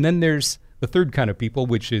 And then there's the third kind of people,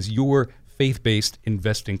 which is your faith-based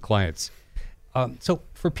investing clients. So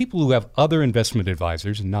for people who have other investment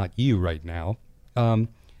advisors, and not you right now,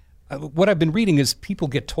 what I've been reading is people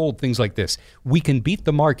get told things like this: we can beat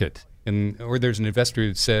the market, or there's an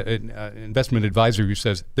investment advisor who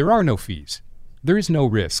says there are no fees, there is no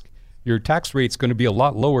risk, your tax rate's going to be a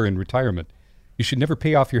lot lower in retirement, you should never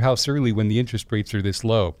pay off your house early when the interest rates are this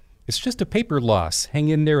low, it's just a paper loss, hang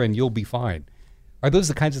in there and you'll be fine. Are those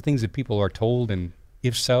the kinds of things that people are told? And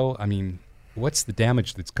if so, I mean, what's the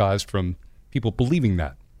damage that's caused from people believing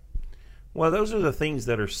that? Well, those are the things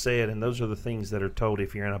that are said, and those are the things that are told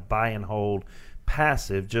if you're in a buy and hold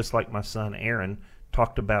passive, just like my son Aaron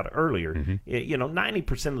talked about earlier.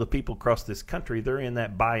 90% of the people across this country, they're in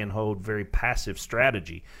that buy and hold, very passive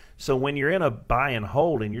strategy. So when you're in a buy and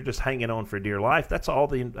hold and you're just hanging on for dear life, that's all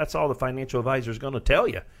the financial advisor is going to tell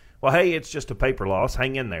you. Well, hey, it's just a paper loss.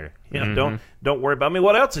 Hang in there. Don't worry about me.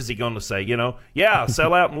 What else is he going to say?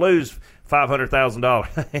 Sell out and lose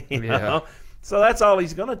 $500,000. So that's all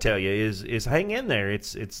he's going to tell you is hang in there.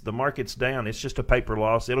 It's the market's down. It's just a paper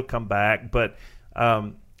loss. It'll come back. But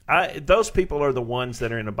those people are the ones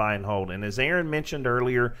that are in a buy and hold. And as Aaron mentioned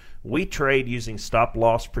earlier, we trade using stop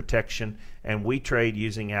loss protection, and we trade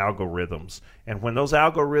using algorithms. And when those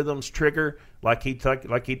algorithms trigger, like he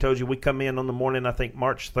told you, we come in on the morning, I think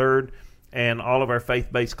March 3rd, and all of our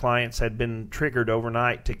faith-based clients had been triggered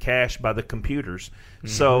overnight to cash by the computers.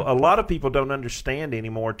 So a lot of people don't understand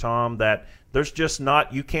anymore, Tom, that there's just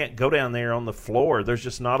not, you can't go down there on the floor. There's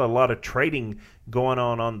just not a lot of trading going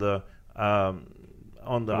on the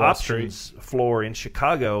options floor in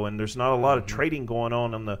Chicago, and there's not a lot of trading going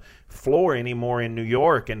on the floor anymore in New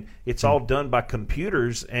York, and it's all done by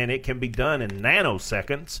computers, and it can be done in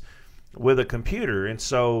nanoseconds with a computer. And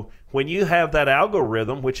so when you have that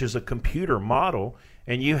algorithm, which is a computer model,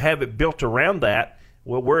 and you have it built around that,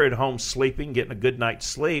 well, we're at home sleeping, getting a good night's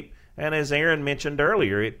sleep. And as Aaron mentioned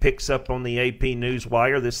earlier, it picks up on the AP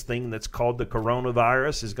Newswire, this thing that's called the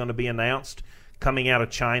coronavirus is going to be announced coming out of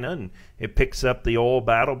China, and it picks up the oil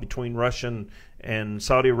battle between Russia and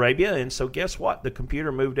Saudi Arabia. And so guess what? The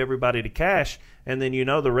computer moved everybody to cash, and then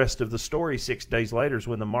the rest of the story 6 days later is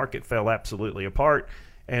when the market fell absolutely apart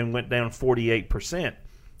and went down 48%.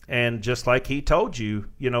 And just like he told you,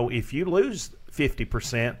 if you lose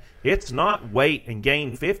 50%, it's not wait and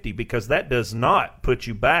gain 50, because that does not put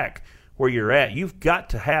you back where you're at. You've got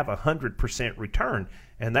to have 100% return,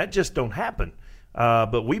 and that just don't happen.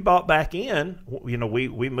 But we bought back in.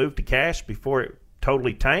 We moved to cash before it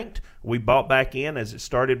totally tanked. We bought back in as it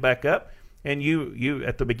started back up. And you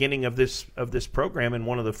at the beginning of this program, in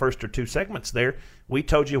one of the first or two segments there, we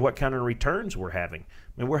told you what kind of returns we're having.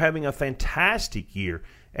 I mean, we're having a fantastic year,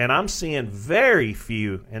 and I'm seeing very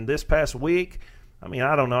few. And this past week, I mean,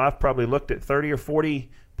 I don't know, I've probably looked at 30 or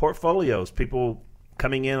 40 portfolios, people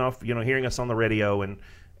coming in off, hearing us on the radio,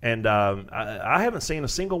 and I haven't seen a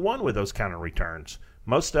single one with those kind of returns.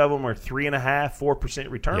 Most of them are 3.5%, 4%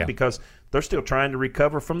 return because they're still trying to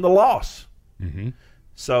recover from the loss.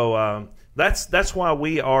 So that's why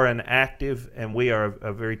we are an active, and we are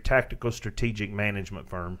a very tactical, strategic management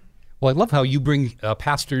firm. Well, I love how you bring a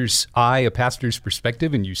pastor's eye, a pastor's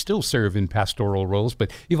perspective, and you still serve in pastoral roles,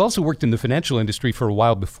 but you've also worked in the financial industry for a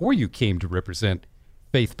while before you came to represent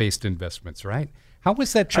faith-based investments, right? How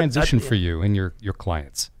was that transition for you and your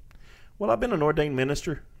clients? Well, I've been an ordained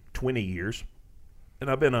minister 20 years, and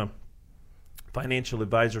I've been a financial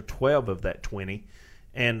advisor 12 of that 20.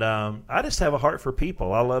 And I just have a heart for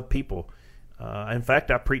people. I love people. In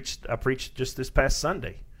fact, I preached just this past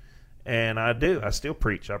Sunday. And I still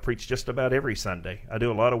preach. I preach just about every Sunday. I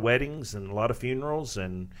do a lot of weddings and a lot of funerals,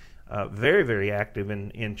 and very, very active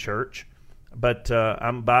in church. But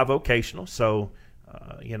I'm bivocational, so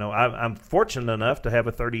I'm fortunate enough to have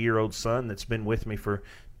a 30-year-old son that's been with me for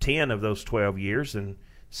 10 of those 12 years, and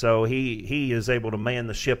so he is able to man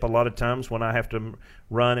the ship a lot of times when I have to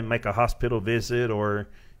run and make a hospital visit, or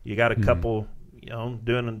you got a couple,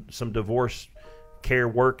 doing some divorce care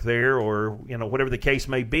work there, or whatever the case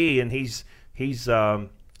may be, and he's a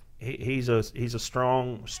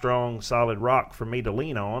strong, solid rock for me to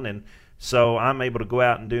lean on, and so I'm able to go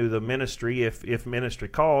out and do the ministry if ministry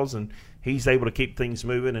calls, and he's able to keep things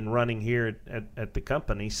moving and running here at the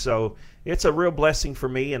company. So it's a real blessing for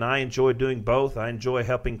me, and I enjoy doing both. I enjoy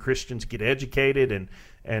helping Christians get educated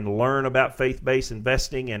and learn about faith-based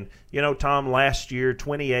investing. And, Tom, last year,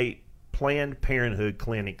 28 Planned Parenthood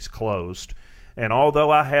clinics closed. And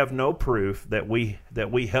although I have no proof that we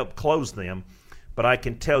helped close them, but I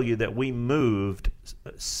can tell you that we moved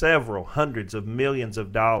several hundreds of millions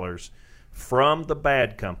of dollars from the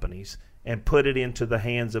bad companies and put it into the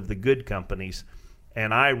hands of the good companies.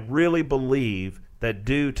 And I really believe that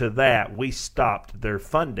due to that, we stopped their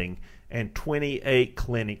funding and 28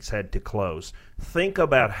 clinics had to close. Think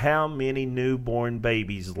about how many newborn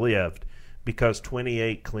babies lived because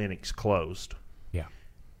 28 clinics closed. Yeah.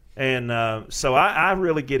 And so I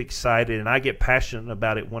really get excited, and I get passionate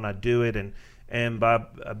about it when I do it. And by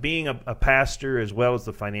being a pastor as well as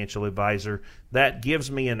the financial advisor, that gives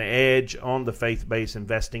me an edge on the faith-based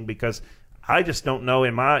investing, because I just don't know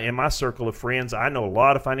in my circle of friends. I know a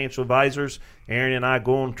lot of financial advisors. Aaron and I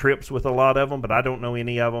go on trips with a lot of them, but I don't know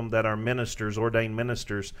any of them that are ministers, ordained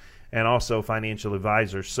ministers, and also financial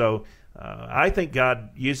advisors. So I think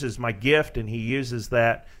God uses my gift, and He uses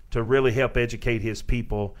that to really help educate His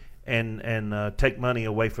people and take money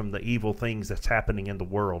away from the evil things that's happening in the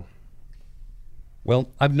world.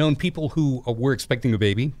 Well, I've known people who were expecting a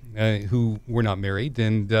baby, who were not married,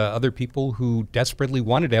 and other people who desperately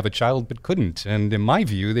wanted to have a child but couldn't. And in my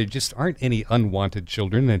view, there just aren't any unwanted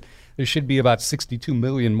children, and there should be about 62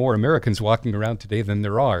 million more Americans walking around today than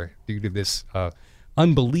there are due to this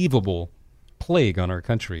unbelievable plague on our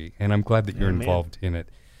country. And I'm glad that you're involved in it.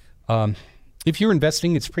 If you're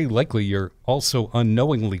investing, it's pretty likely you're also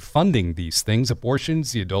unknowingly funding these things: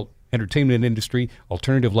 abortions, the adult entertainment industry,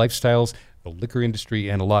 alternative lifestyles, the liquor industry,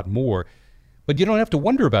 and a lot more. But you don't have to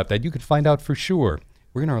wonder about that. You can find out for sure.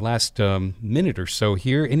 We're in our last minute or so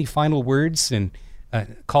here. Any final words and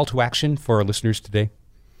call to action for our listeners today?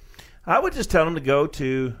 I would just tell them to go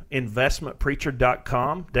to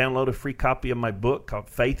investmentpreacher.com, download a free copy of my book called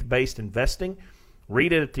Faith-Based Investing.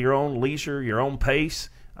 Read it at your own leisure, your own pace.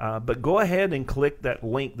 But go ahead and click that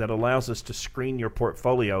link that allows us to screen your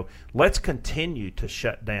portfolio. Let's continue to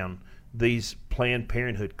shut down these Planned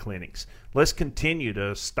Parenthood clinics. Let's continue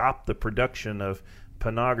to stop the production of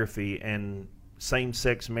pornography and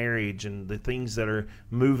same-sex marriage and the things that are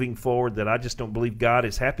moving forward that I just don't believe God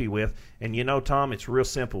is happy with. And Tom, it's real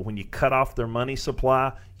simple. When you cut off their money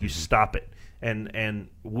supply, you stop it. And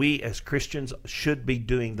we as Christians should be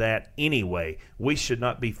doing that anyway. We should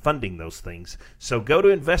not be funding those things. So go to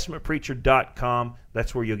investmentpreacher.com.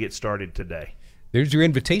 That's where you'll get started today. There's your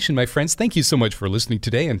invitation, my friends. Thank you so much for listening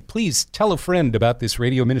today. And please tell a friend about this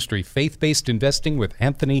radio ministry, Faith-Based Investing with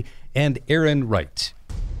Anthony and Aaron Wright.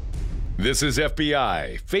 This is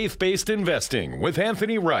FBI, Faith-Based Investing with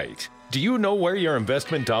Anthony Wright. Do you know where your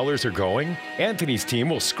investment dollars are going? Anthony's team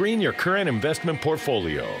will screen your current investment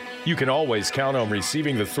portfolio. You can always count on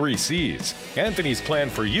receiving the 3 C's. Anthony's plan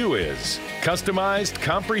for you is customized,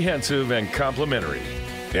 comprehensive, and complimentary.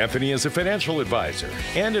 Anthony is a financial advisor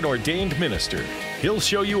and an ordained minister. He'll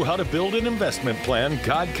show you how to build an investment plan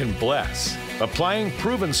God can bless, applying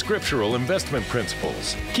proven scriptural investment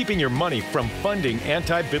principles, keeping your money from funding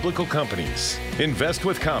anti-biblical companies. Invest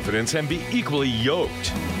with confidence and be equally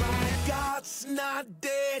yoked. God's not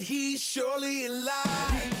dead, He's surely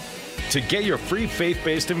alive. To get your free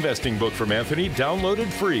faith-based investing book from Anthony downloaded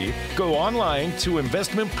free, go online to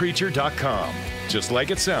investmentpreacher.com. Just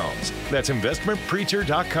like it sounds, that's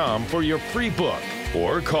investmentpreacher.com for your free book.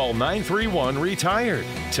 Or call 931-RETIRED.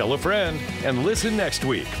 Tell a friend and listen next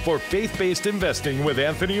week for Faith-Based Investing with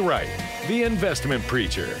Anthony Wright, the Investment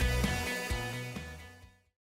Preacher.